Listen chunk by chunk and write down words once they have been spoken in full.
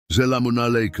Selamun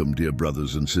alaikum, dear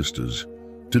brothers and sisters.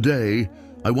 Today,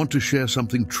 I want to share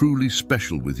something truly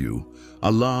special with you.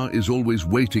 Allah is always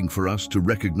waiting for us to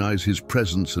recognize His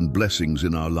presence and blessings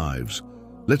in our lives.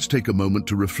 Let's take a moment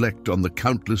to reflect on the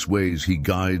countless ways He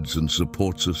guides and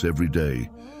supports us every day.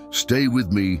 Stay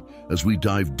with me as we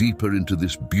dive deeper into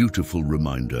this beautiful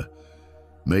reminder.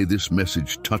 May this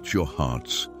message touch your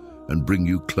hearts and bring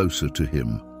you closer to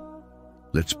Him.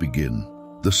 Let's begin.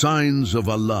 The signs of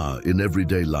Allah in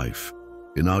everyday life.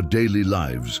 In our daily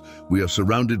lives, we are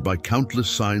surrounded by countless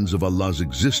signs of Allah's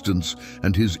existence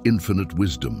and His infinite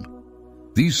wisdom.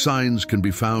 These signs can be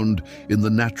found in the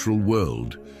natural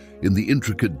world, in the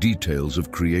intricate details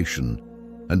of creation,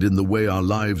 and in the way our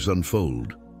lives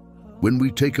unfold. When we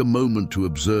take a moment to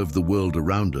observe the world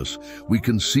around us, we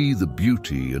can see the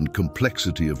beauty and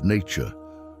complexity of nature,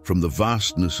 from the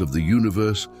vastness of the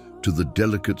universe to the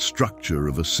delicate structure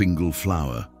of a single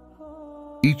flower.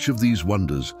 Each of these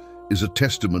wonders is a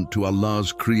testament to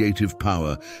Allah's creative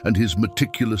power and His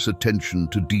meticulous attention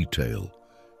to detail.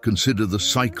 Consider the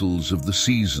cycles of the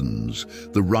seasons,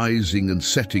 the rising and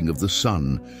setting of the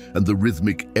sun, and the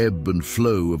rhythmic ebb and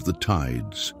flow of the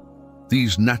tides.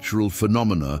 These natural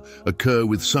phenomena occur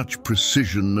with such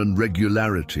precision and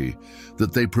regularity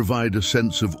that they provide a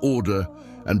sense of order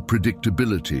and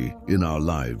predictability in our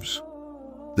lives.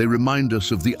 They remind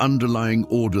us of the underlying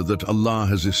order that Allah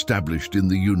has established in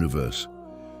the universe.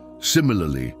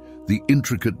 Similarly, the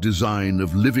intricate design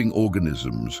of living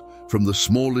organisms, from the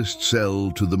smallest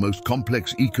cell to the most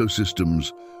complex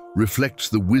ecosystems, reflects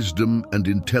the wisdom and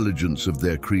intelligence of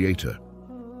their creator.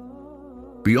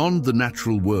 Beyond the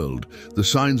natural world, the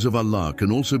signs of Allah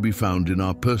can also be found in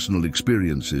our personal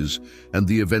experiences and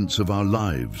the events of our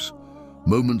lives.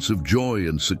 Moments of joy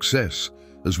and success,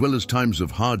 as well as times of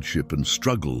hardship and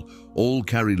struggle, all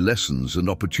carry lessons and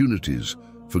opportunities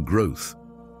for growth.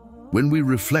 When we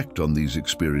reflect on these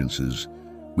experiences,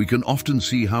 we can often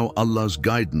see how Allah's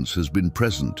guidance has been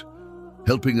present,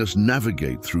 helping us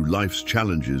navigate through life's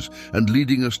challenges and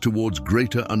leading us towards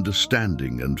greater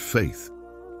understanding and faith.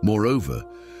 Moreover,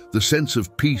 the sense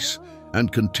of peace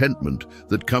and contentment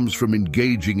that comes from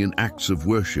engaging in acts of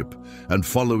worship and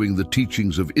following the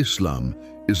teachings of Islam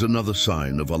is another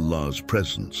sign of Allah's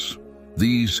presence.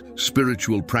 These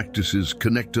spiritual practices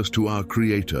connect us to our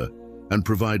Creator and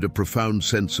provide a profound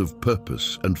sense of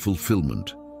purpose and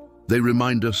fulfillment. They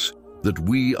remind us that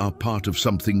we are part of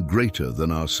something greater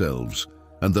than ourselves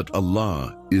and that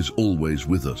Allah is always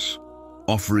with us,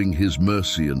 offering His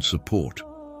mercy and support.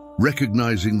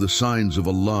 Recognizing the signs of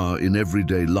Allah in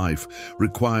everyday life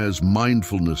requires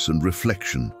mindfulness and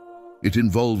reflection. It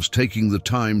involves taking the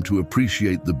time to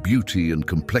appreciate the beauty and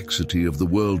complexity of the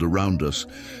world around us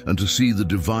and to see the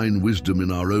divine wisdom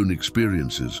in our own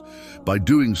experiences. By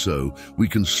doing so, we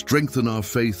can strengthen our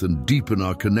faith and deepen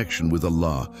our connection with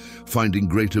Allah, finding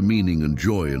greater meaning and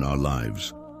joy in our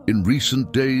lives. In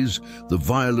recent days, the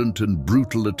violent and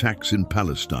brutal attacks in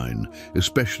Palestine,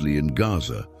 especially in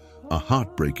Gaza, are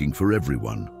heartbreaking for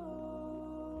everyone.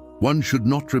 One should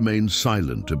not remain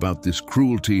silent about this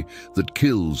cruelty that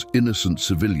kills innocent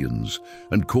civilians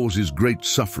and causes great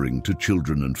suffering to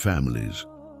children and families.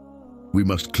 We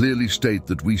must clearly state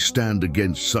that we stand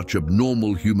against such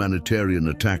abnormal humanitarian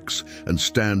attacks and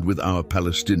stand with our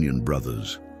Palestinian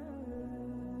brothers.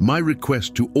 My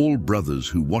request to all brothers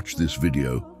who watch this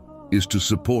video is to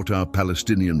support our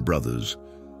Palestinian brothers.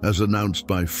 As announced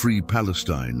by Free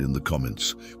Palestine in the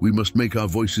comments, we must make our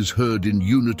voices heard in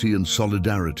unity and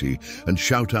solidarity and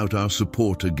shout out our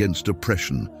support against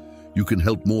oppression. You can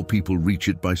help more people reach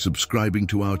it by subscribing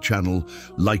to our channel,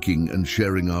 liking and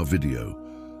sharing our video.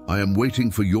 I am waiting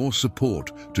for your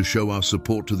support to show our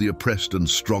support to the oppressed and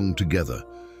strong together.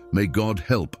 May God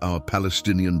help our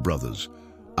Palestinian brothers.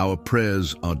 Our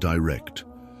prayers are direct.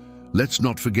 Let's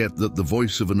not forget that the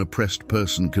voice of an oppressed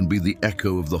person can be the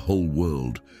echo of the whole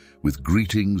world, with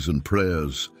greetings and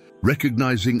prayers.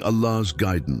 Recognizing Allah's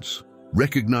guidance.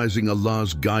 Recognizing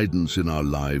Allah's guidance in our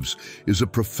lives is a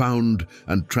profound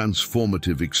and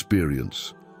transformative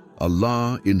experience.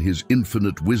 Allah, in His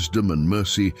infinite wisdom and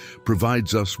mercy,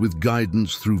 provides us with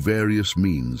guidance through various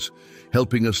means,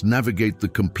 helping us navigate the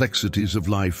complexities of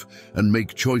life and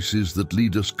make choices that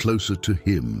lead us closer to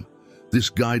Him. This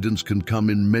guidance can come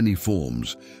in many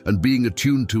forms, and being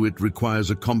attuned to it requires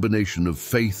a combination of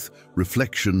faith,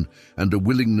 reflection, and a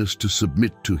willingness to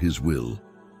submit to His will.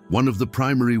 One of the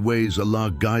primary ways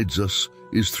Allah guides us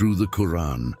is through the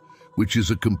Quran, which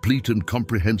is a complete and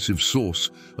comprehensive source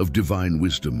of divine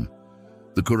wisdom.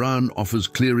 The Quran offers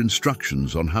clear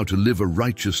instructions on how to live a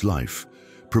righteous life,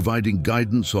 providing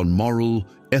guidance on moral,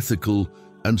 ethical,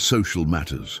 and social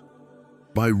matters.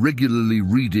 By regularly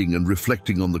reading and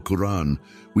reflecting on the Quran,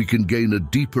 we can gain a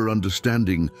deeper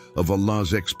understanding of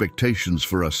Allah's expectations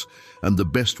for us and the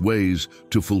best ways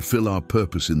to fulfill our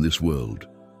purpose in this world.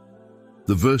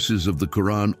 The verses of the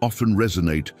Quran often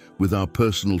resonate with our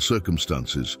personal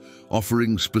circumstances,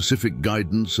 offering specific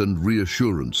guidance and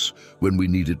reassurance when we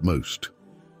need it most.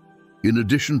 In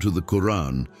addition to the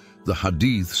Quran, the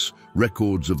Hadiths,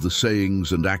 records of the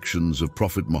sayings and actions of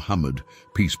Prophet Muhammad,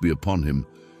 peace be upon him,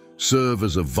 serve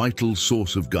as a vital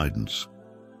source of guidance.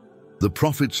 The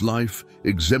Prophet's life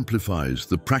exemplifies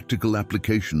the practical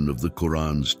application of the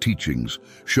Quran's teachings,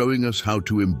 showing us how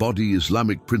to embody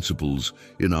Islamic principles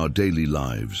in our daily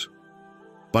lives.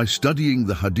 By studying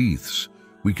the Hadiths,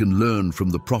 we can learn from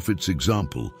the Prophet's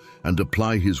example and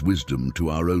apply his wisdom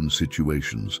to our own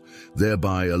situations,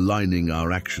 thereby aligning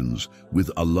our actions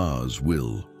with Allah's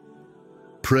will.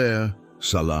 Prayer,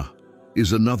 salah,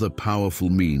 is another powerful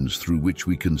means through which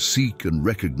we can seek and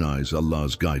recognize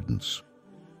Allah's guidance.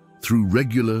 Through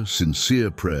regular,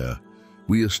 sincere prayer,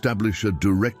 we establish a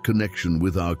direct connection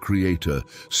with our Creator,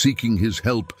 seeking His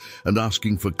help and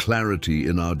asking for clarity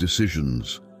in our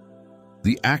decisions.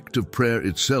 The act of prayer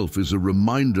itself is a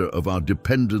reminder of our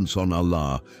dependence on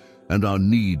Allah and our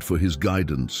need for His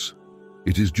guidance.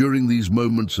 It is during these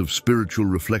moments of spiritual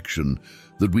reflection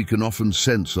that we can often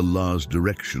sense Allah's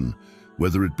direction,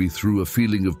 whether it be through a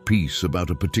feeling of peace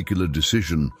about a particular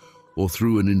decision or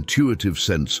through an intuitive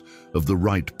sense of the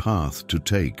right path to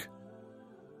take.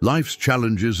 Life's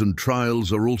challenges and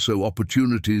trials are also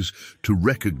opportunities to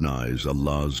recognize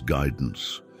Allah's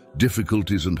guidance.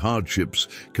 Difficulties and hardships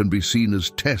can be seen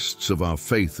as tests of our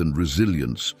faith and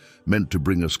resilience, meant to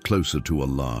bring us closer to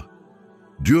Allah.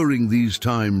 During these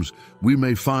times, we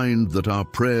may find that our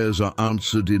prayers are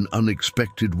answered in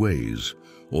unexpected ways,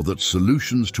 or that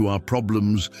solutions to our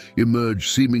problems emerge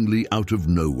seemingly out of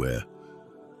nowhere.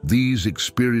 These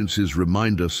experiences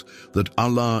remind us that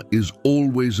Allah is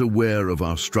always aware of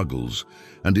our struggles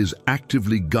and is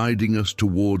actively guiding us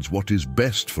towards what is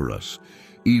best for us,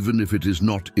 even if it is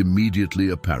not immediately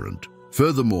apparent.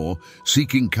 Furthermore,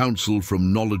 seeking counsel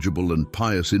from knowledgeable and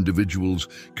pious individuals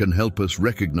can help us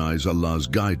recognize Allah's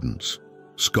guidance.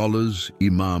 Scholars,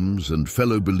 imams, and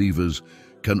fellow believers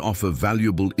can offer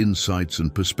valuable insights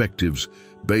and perspectives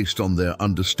based on their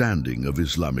understanding of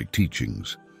Islamic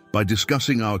teachings. By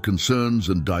discussing our concerns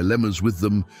and dilemmas with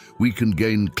them, we can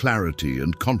gain clarity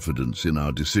and confidence in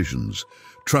our decisions,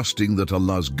 trusting that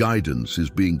Allah's guidance is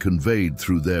being conveyed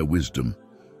through their wisdom.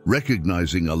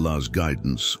 Recognizing Allah's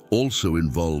guidance also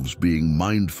involves being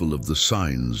mindful of the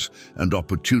signs and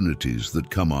opportunities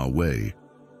that come our way.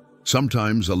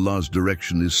 Sometimes Allah's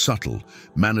direction is subtle,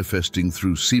 manifesting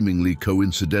through seemingly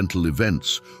coincidental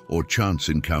events or chance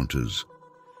encounters.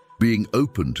 Being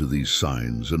open to these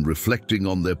signs and reflecting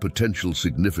on their potential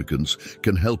significance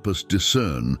can help us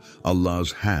discern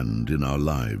Allah's hand in our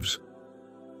lives.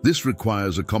 This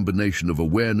requires a combination of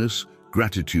awareness,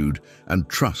 gratitude, and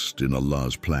trust in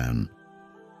Allah's plan.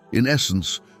 In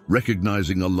essence,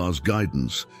 recognizing Allah's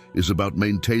guidance is about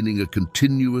maintaining a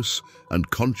continuous and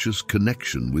conscious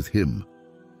connection with Him.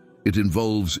 It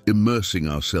involves immersing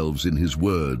ourselves in His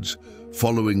words,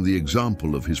 following the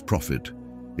example of His Prophet,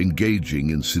 engaging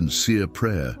in sincere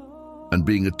prayer, and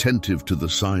being attentive to the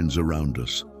signs around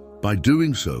us. By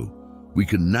doing so, we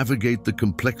can navigate the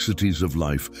complexities of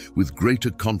life with greater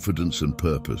confidence and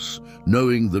purpose,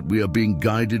 knowing that we are being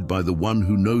guided by the one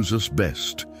who knows us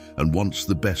best and wants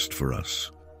the best for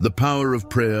us. The power of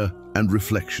prayer and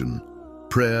reflection.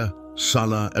 Prayer,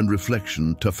 salah, and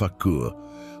reflection, tafakkur,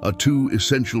 are two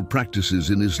essential practices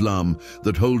in Islam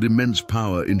that hold immense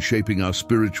power in shaping our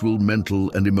spiritual,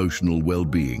 mental, and emotional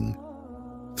well-being.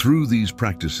 Through these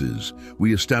practices,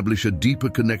 we establish a deeper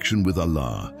connection with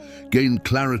Allah, gain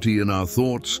clarity in our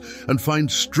thoughts, and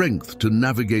find strength to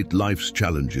navigate life's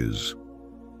challenges.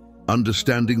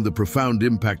 Understanding the profound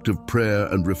impact of prayer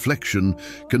and reflection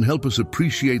can help us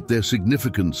appreciate their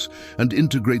significance and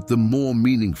integrate them more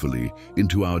meaningfully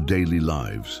into our daily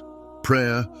lives.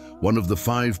 Prayer, one of the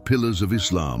 5 pillars of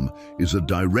Islam, is a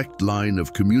direct line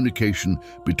of communication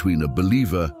between a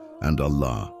believer and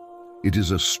Allah. It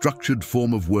is a structured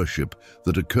form of worship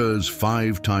that occurs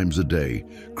 5 times a day,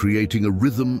 creating a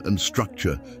rhythm and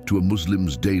structure to a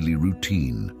Muslim's daily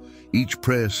routine. Each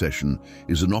prayer session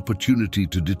is an opportunity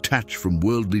to detach from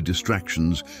worldly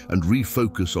distractions and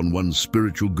refocus on one's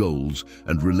spiritual goals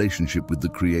and relationship with the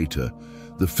Creator.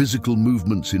 The physical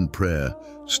movements in prayer,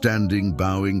 standing,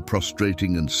 bowing,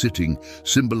 prostrating, and sitting,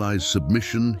 symbolize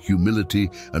submission, humility,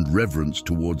 and reverence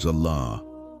towards Allah.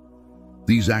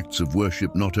 These acts of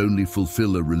worship not only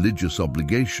fulfill a religious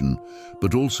obligation,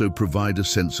 but also provide a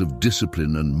sense of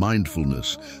discipline and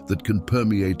mindfulness that can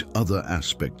permeate other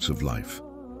aspects of life.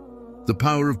 The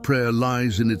power of prayer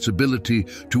lies in its ability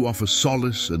to offer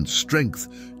solace and strength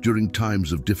during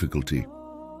times of difficulty.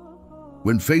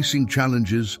 When facing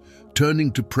challenges,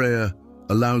 turning to prayer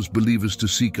allows believers to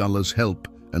seek Allah's help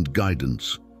and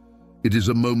guidance. It is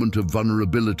a moment of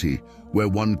vulnerability where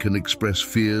one can express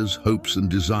fears, hopes, and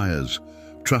desires,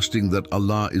 trusting that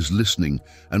Allah is listening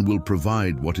and will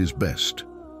provide what is best.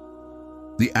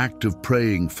 The act of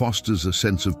praying fosters a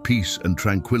sense of peace and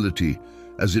tranquility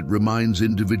as it reminds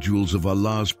individuals of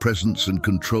Allah's presence and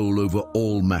control over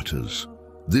all matters.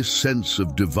 This sense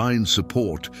of divine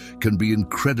support can be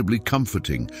incredibly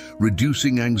comforting,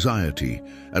 reducing anxiety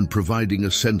and providing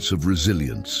a sense of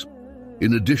resilience.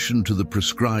 In addition to the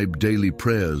prescribed daily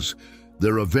prayers,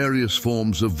 there are various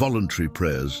forms of voluntary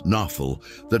prayers, nafil,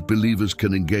 that believers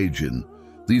can engage in.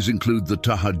 These include the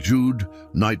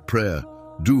tahajjud, night prayer,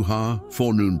 duha,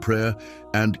 forenoon prayer,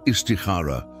 and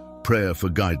istikhara, prayer for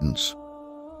guidance.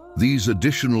 These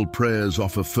additional prayers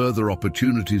offer further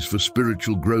opportunities for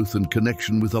spiritual growth and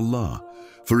connection with Allah.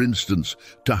 For instance,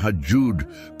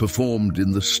 tahajjud, performed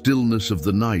in the stillness of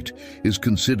the night, is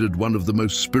considered one of the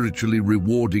most spiritually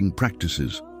rewarding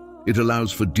practices. It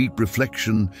allows for deep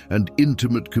reflection and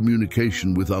intimate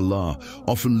communication with Allah,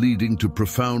 often leading to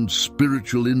profound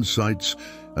spiritual insights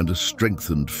and a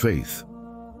strengthened faith.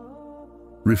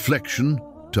 Reflection,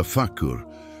 tafakkur,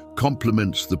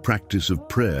 complements the practice of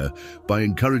prayer by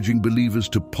encouraging believers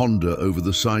to ponder over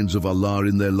the signs of Allah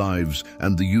in their lives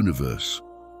and the universe.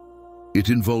 It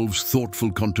involves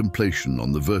thoughtful contemplation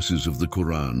on the verses of the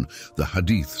Quran, the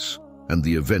Hadiths, and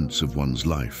the events of one's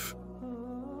life.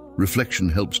 Reflection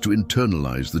helps to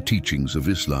internalize the teachings of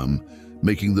Islam,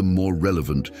 making them more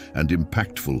relevant and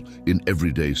impactful in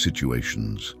everyday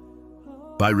situations.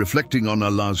 By reflecting on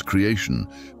Allah's creation,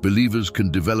 believers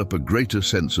can develop a greater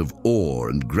sense of awe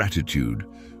and gratitude,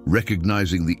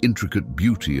 recognizing the intricate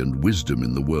beauty and wisdom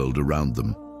in the world around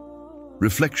them.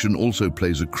 Reflection also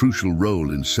plays a crucial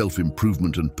role in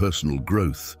self-improvement and personal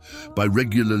growth. By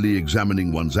regularly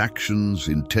examining one's actions,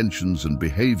 intentions, and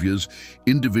behaviors,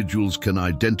 individuals can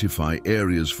identify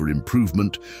areas for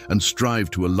improvement and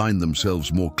strive to align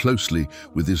themselves more closely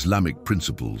with Islamic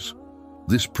principles.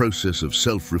 This process of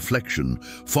self-reflection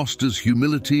fosters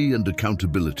humility and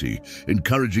accountability,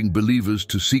 encouraging believers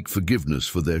to seek forgiveness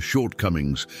for their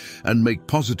shortcomings and make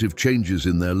positive changes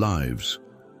in their lives.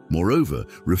 Moreover,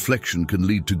 reflection can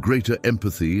lead to greater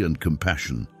empathy and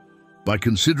compassion. By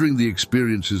considering the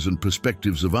experiences and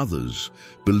perspectives of others,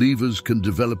 believers can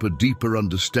develop a deeper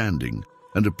understanding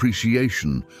and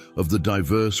appreciation of the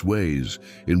diverse ways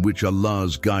in which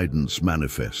Allah's guidance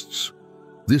manifests.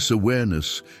 This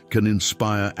awareness can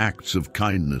inspire acts of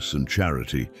kindness and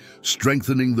charity,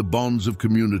 strengthening the bonds of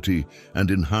community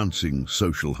and enhancing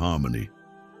social harmony.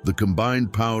 The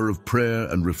combined power of prayer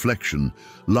and reflection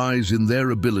lies in their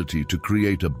ability to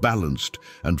create a balanced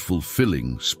and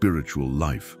fulfilling spiritual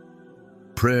life.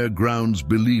 Prayer grounds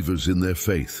believers in their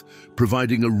faith,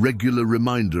 providing a regular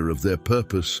reminder of their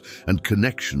purpose and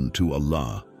connection to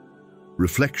Allah.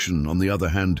 Reflection, on the other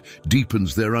hand,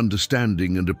 deepens their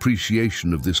understanding and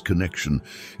appreciation of this connection,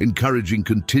 encouraging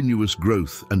continuous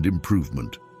growth and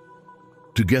improvement.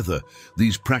 Together,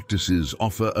 these practices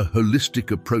offer a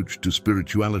holistic approach to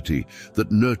spirituality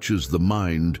that nurtures the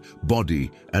mind, body,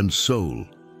 and soul.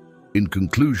 In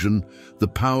conclusion, the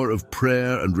power of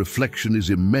prayer and reflection is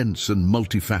immense and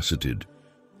multifaceted.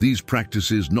 These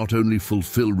practices not only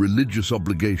fulfill religious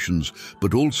obligations,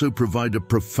 but also provide a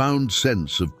profound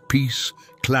sense of peace,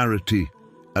 clarity,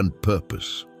 and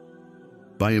purpose.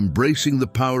 By embracing the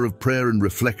power of prayer and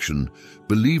reflection,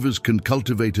 believers can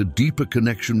cultivate a deeper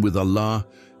connection with Allah,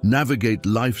 navigate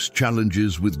life's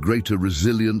challenges with greater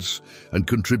resilience, and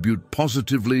contribute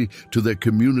positively to their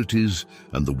communities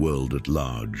and the world at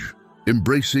large.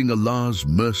 Embracing Allah's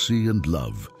mercy and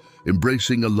love.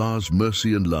 Embracing Allah's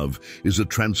mercy and love is a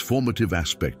transformative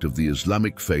aspect of the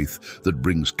Islamic faith that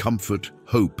brings comfort,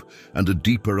 hope, and a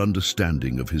deeper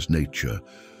understanding of His nature.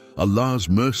 Allah's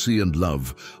mercy and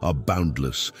love are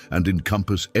boundless and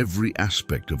encompass every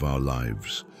aspect of our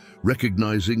lives.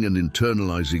 Recognizing and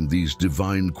internalizing these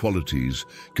divine qualities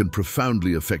can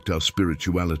profoundly affect our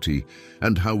spirituality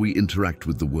and how we interact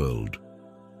with the world.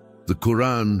 The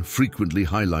Quran frequently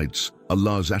highlights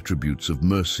Allah's attributes of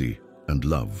mercy and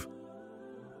love.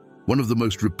 One of the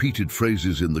most repeated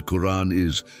phrases in the Quran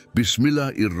is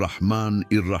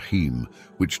Bismillahir-Rahmanir-Rahim,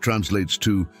 which translates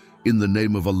to, "In the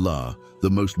name of Allah, the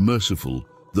most merciful,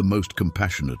 the most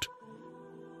compassionate."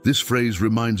 This phrase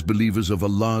reminds believers of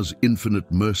Allah's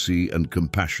infinite mercy and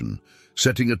compassion,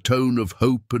 setting a tone of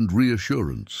hope and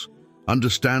reassurance.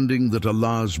 Understanding that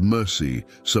Allah's mercy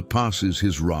surpasses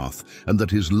His wrath and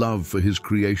that His love for His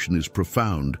creation is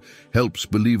profound helps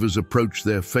believers approach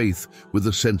their faith with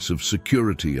a sense of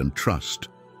security and trust.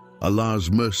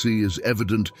 Allah's mercy is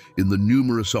evident in the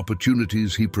numerous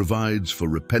opportunities He provides for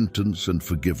repentance and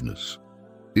forgiveness.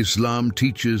 Islam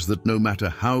teaches that no matter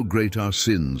how great our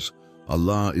sins,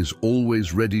 Allah is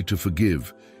always ready to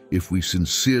forgive if we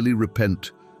sincerely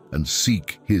repent and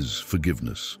seek His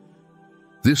forgiveness.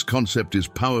 This concept is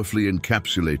powerfully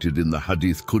encapsulated in the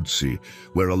Hadith Qudsi,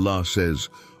 where Allah says,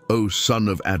 "O son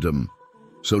of Adam,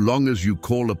 so long as you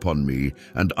call upon me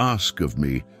and ask of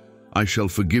me, I shall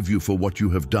forgive you for what you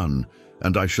have done,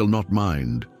 and I shall not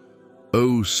mind.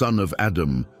 O son of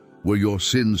Adam, were your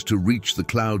sins to reach the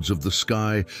clouds of the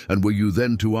sky, and were you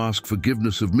then to ask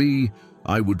forgiveness of me,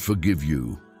 I would forgive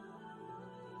you."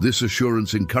 This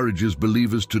assurance encourages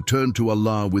believers to turn to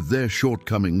Allah with their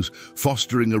shortcomings,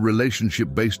 fostering a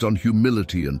relationship based on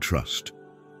humility and trust.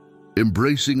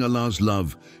 Embracing Allah's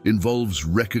love involves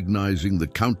recognizing the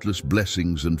countless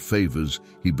blessings and favors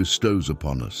He bestows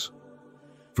upon us.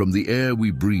 From the air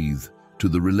we breathe to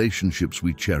the relationships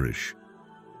we cherish,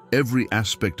 every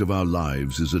aspect of our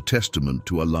lives is a testament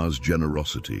to Allah's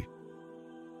generosity.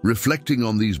 Reflecting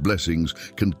on these blessings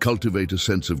can cultivate a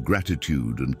sense of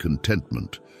gratitude and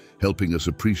contentment, helping us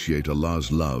appreciate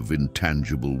Allah's love in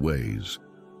tangible ways.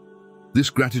 This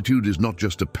gratitude is not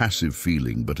just a passive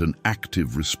feeling, but an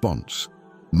active response,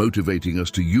 motivating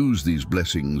us to use these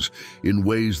blessings in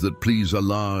ways that please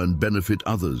Allah and benefit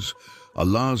others.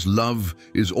 Allah's love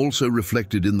is also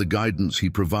reflected in the guidance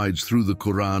He provides through the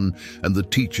Quran and the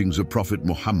teachings of Prophet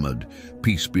Muhammad,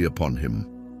 peace be upon him.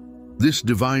 This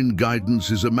divine guidance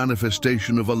is a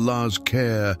manifestation of Allah's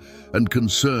care and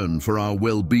concern for our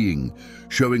well-being,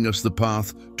 showing us the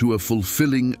path to a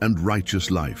fulfilling and righteous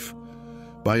life.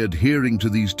 By adhering to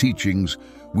these teachings,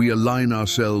 we align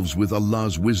ourselves with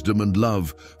Allah's wisdom and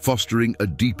love, fostering a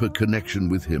deeper connection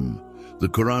with Him. The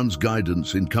Quran's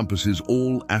guidance encompasses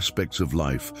all aspects of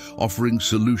life, offering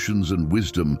solutions and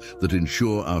wisdom that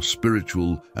ensure our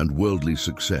spiritual and worldly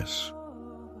success.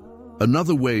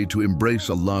 Another way to embrace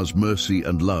Allah's mercy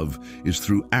and love is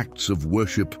through acts of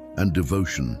worship and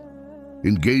devotion.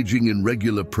 Engaging in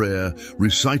regular prayer,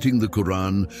 reciting the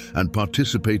Quran, and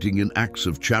participating in acts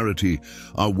of charity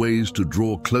are ways to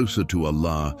draw closer to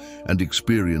Allah and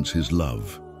experience His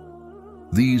love.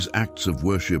 These acts of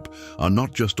worship are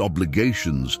not just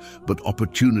obligations, but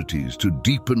opportunities to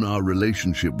deepen our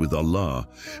relationship with Allah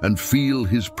and feel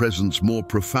His presence more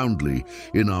profoundly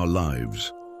in our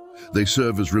lives. They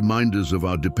serve as reminders of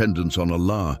our dependence on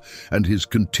Allah and His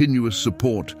continuous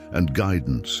support and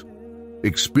guidance.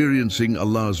 Experiencing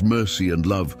Allah's mercy and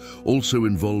love also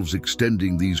involves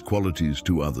extending these qualities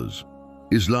to others.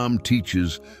 Islam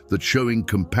teaches that showing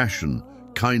compassion,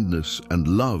 kindness, and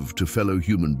love to fellow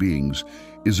human beings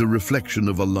is a reflection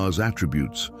of Allah's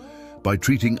attributes. By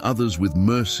treating others with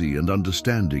mercy and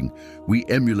understanding, we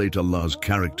emulate Allah's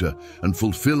character and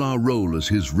fulfill our role as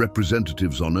His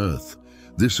representatives on earth.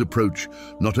 This approach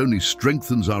not only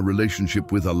strengthens our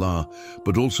relationship with Allah,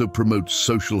 but also promotes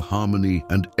social harmony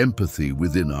and empathy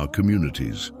within our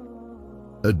communities.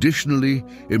 Additionally,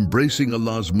 embracing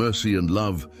Allah's mercy and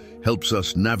love helps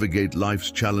us navigate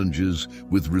life's challenges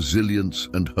with resilience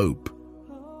and hope.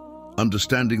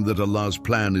 Understanding that Allah's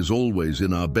plan is always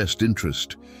in our best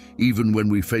interest, even when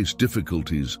we face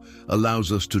difficulties,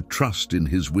 allows us to trust in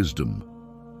His wisdom.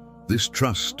 This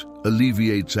trust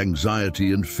alleviates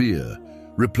anxiety and fear,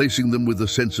 replacing them with a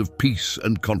sense of peace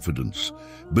and confidence.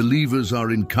 Believers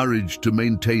are encouraged to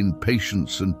maintain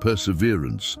patience and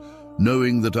perseverance,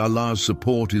 knowing that Allah's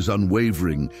support is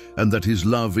unwavering and that His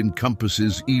love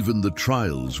encompasses even the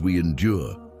trials we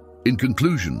endure. In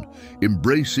conclusion,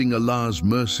 embracing Allah's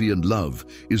mercy and love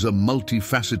is a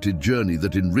multifaceted journey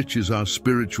that enriches our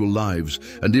spiritual lives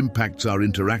and impacts our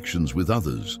interactions with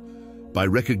others. By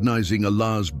recognizing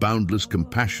Allah's boundless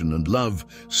compassion and love,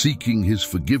 seeking His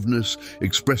forgiveness,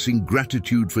 expressing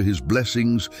gratitude for His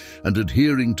blessings, and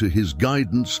adhering to His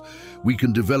guidance, we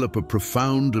can develop a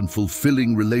profound and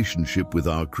fulfilling relationship with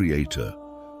our Creator.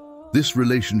 This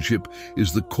relationship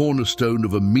is the cornerstone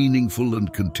of a meaningful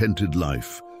and contented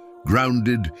life,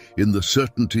 grounded in the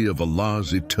certainty of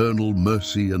Allah's eternal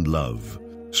mercy and love.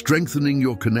 Strengthening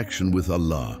your connection with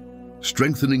Allah.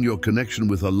 Strengthening your connection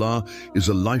with Allah is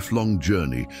a lifelong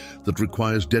journey that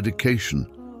requires dedication,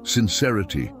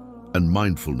 sincerity, and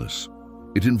mindfulness.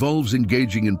 It involves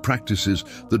engaging in practices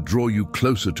that draw you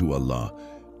closer to Allah,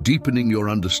 deepening your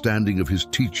understanding of his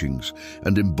teachings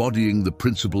and embodying the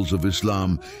principles of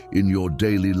Islam in your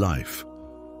daily life.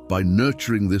 By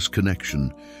nurturing this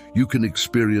connection, you can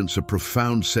experience a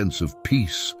profound sense of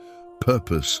peace,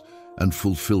 purpose, and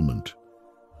fulfillment.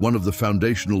 One of the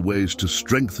foundational ways to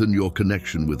strengthen your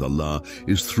connection with Allah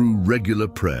is through regular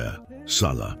prayer,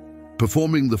 salah.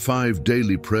 Performing the 5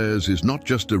 daily prayers is not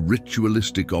just a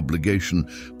ritualistic obligation,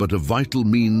 but a vital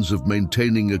means of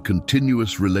maintaining a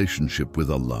continuous relationship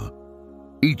with Allah.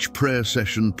 Each prayer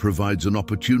session provides an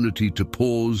opportunity to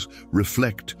pause,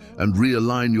 reflect, and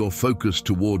realign your focus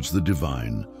towards the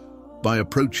divine. By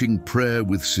approaching prayer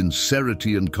with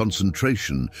sincerity and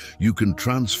concentration, you can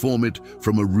transform it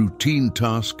from a routine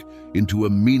task into a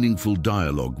meaningful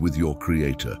dialogue with your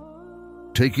Creator.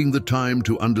 Taking the time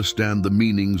to understand the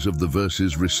meanings of the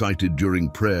verses recited during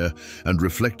prayer and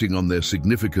reflecting on their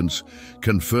significance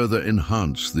can further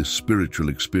enhance this spiritual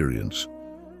experience.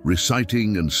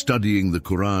 Reciting and studying the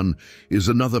Quran is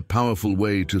another powerful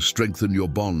way to strengthen your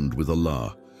bond with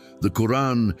Allah. The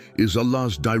Quran is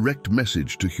Allah's direct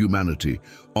message to humanity,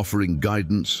 offering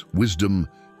guidance, wisdom,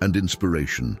 and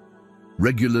inspiration.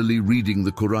 Regularly reading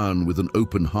the Quran with an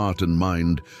open heart and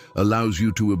mind allows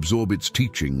you to absorb its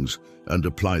teachings and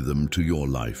apply them to your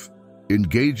life.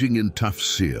 Engaging in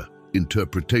tafsir,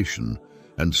 interpretation,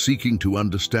 and seeking to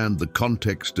understand the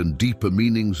context and deeper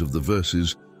meanings of the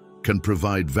verses can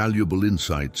provide valuable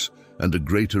insights and a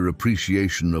greater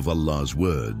appreciation of Allah's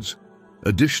words.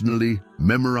 Additionally,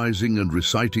 memorizing and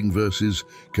reciting verses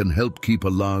can help keep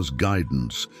Allah's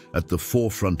guidance at the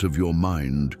forefront of your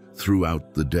mind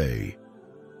throughout the day.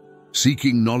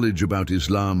 Seeking knowledge about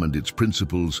Islam and its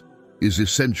principles is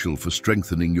essential for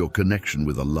strengthening your connection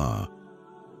with Allah.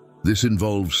 This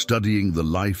involves studying the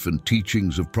life and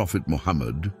teachings of Prophet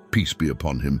Muhammad, peace be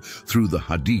upon him, through the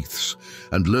Hadiths,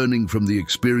 and learning from the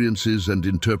experiences and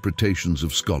interpretations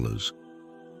of scholars.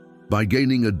 By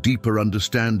gaining a deeper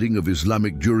understanding of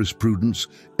Islamic jurisprudence,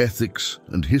 ethics,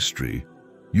 and history,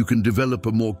 you can develop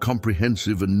a more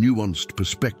comprehensive and nuanced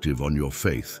perspective on your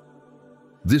faith.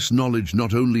 This knowledge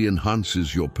not only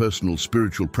enhances your personal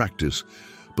spiritual practice,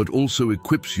 but also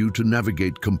equips you to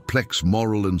navigate complex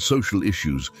moral and social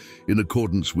issues in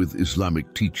accordance with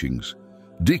Islamic teachings.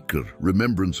 Dhikr,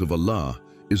 remembrance of Allah,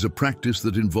 is a practice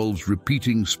that involves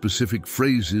repeating specific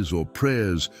phrases or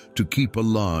prayers to keep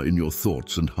Allah in your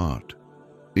thoughts and heart.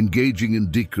 Engaging in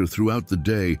dhikr throughout the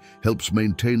day helps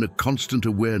maintain a constant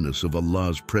awareness of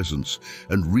Allah's presence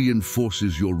and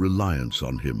reinforces your reliance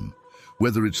on Him.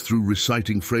 Whether it's through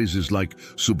reciting phrases like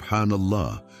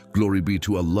Subhanallah, glory be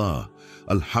to Allah,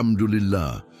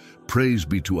 Alhamdulillah, praise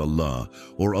be to Allah,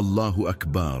 or Allahu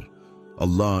Akbar,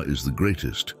 Allah is the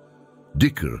greatest.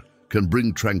 Dhikr can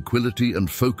bring tranquility and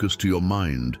focus to your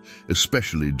mind,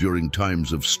 especially during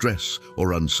times of stress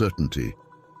or uncertainty.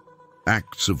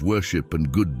 Acts of worship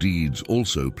and good deeds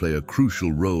also play a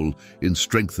crucial role in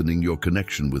strengthening your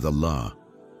connection with Allah.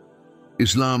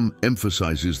 Islam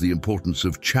emphasizes the importance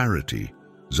of charity,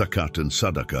 zakat and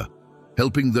sadaqah,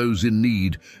 helping those in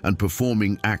need and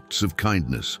performing acts of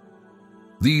kindness.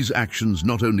 These actions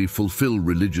not only fulfill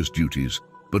religious duties,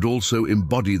 but also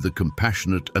embody the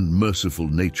compassionate and merciful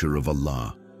nature of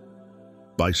Allah.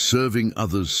 By serving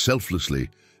others selflessly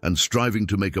and striving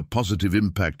to make a positive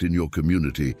impact in your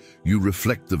community, you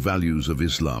reflect the values of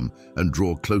Islam and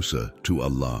draw closer to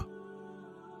Allah.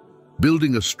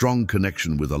 Building a strong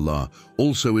connection with Allah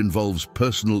also involves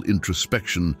personal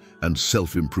introspection and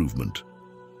self-improvement.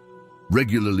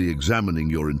 Regularly examining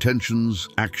your intentions,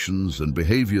 actions, and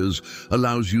behaviors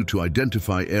allows you to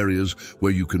identify areas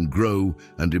where you can grow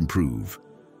and improve.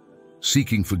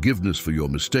 Seeking forgiveness for your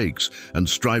mistakes and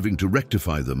striving to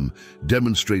rectify them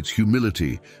demonstrates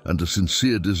humility and a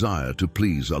sincere desire to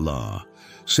please Allah.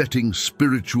 Setting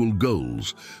spiritual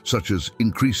goals, such as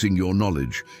increasing your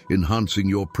knowledge, enhancing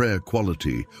your prayer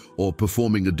quality, or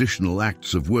performing additional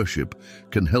acts of worship,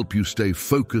 can help you stay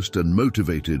focused and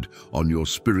motivated on your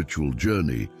spiritual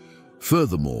journey.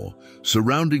 Furthermore,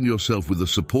 surrounding yourself with a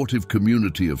supportive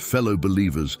community of fellow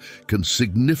believers can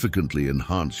significantly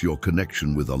enhance your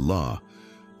connection with Allah.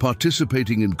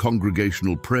 Participating in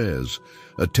congregational prayers,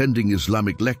 attending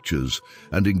Islamic lectures,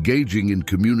 and engaging in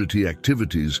community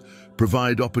activities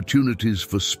provide opportunities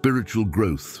for spiritual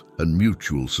growth and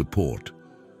mutual support.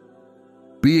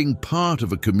 Being part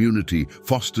of a community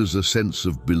fosters a sense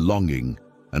of belonging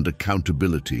and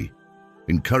accountability,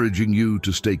 encouraging you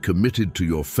to stay committed to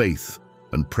your faith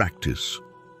and practice.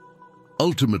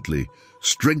 Ultimately,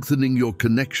 strengthening your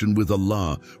connection with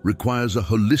Allah requires a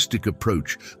holistic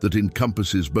approach that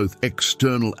encompasses both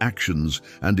external actions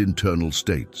and internal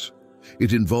states.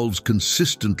 It involves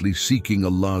consistently seeking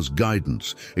Allah's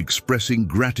guidance, expressing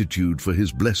gratitude for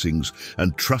His blessings,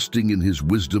 and trusting in His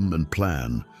wisdom and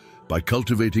plan. By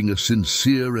cultivating a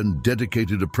sincere and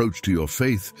dedicated approach to your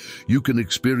faith, you can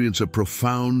experience a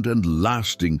profound and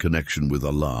lasting connection with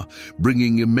Allah,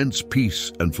 bringing immense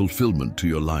peace and fulfillment to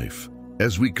your life.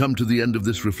 As we come to the end of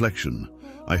this reflection,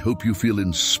 I hope you feel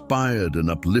inspired and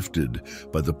uplifted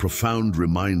by the profound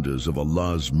reminders of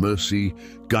Allah's mercy,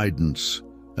 guidance,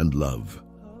 and love.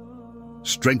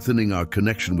 Strengthening our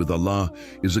connection with Allah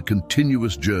is a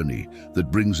continuous journey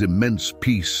that brings immense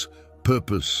peace,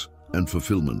 purpose, and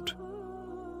fulfillment.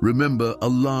 Remember,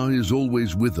 Allah is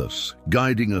always with us,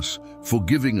 guiding us,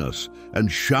 forgiving us,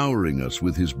 and showering us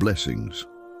with His blessings.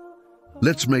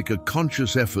 Let's make a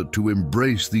conscious effort to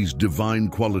embrace these divine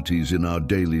qualities in our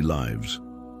daily lives.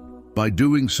 By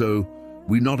doing so,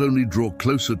 we not only draw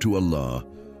closer to Allah,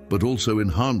 but also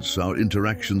enhance our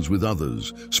interactions with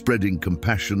others, spreading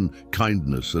compassion,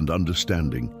 kindness, and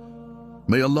understanding.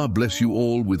 May Allah bless you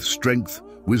all with strength,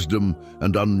 wisdom,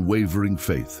 and unwavering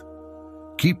faith.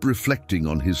 Keep reflecting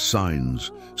on His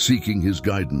signs, seeking His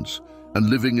guidance, and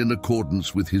living in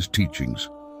accordance with His teachings.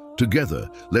 Together,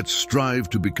 let's strive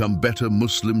to become better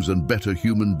Muslims and better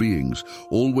human beings,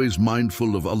 always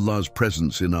mindful of Allah's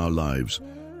presence in our lives.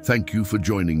 Thank you for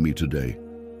joining me today.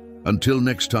 Until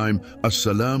next time,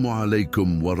 Assalamu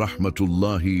alaikum wa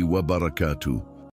rahmatullahi wa barakatuh.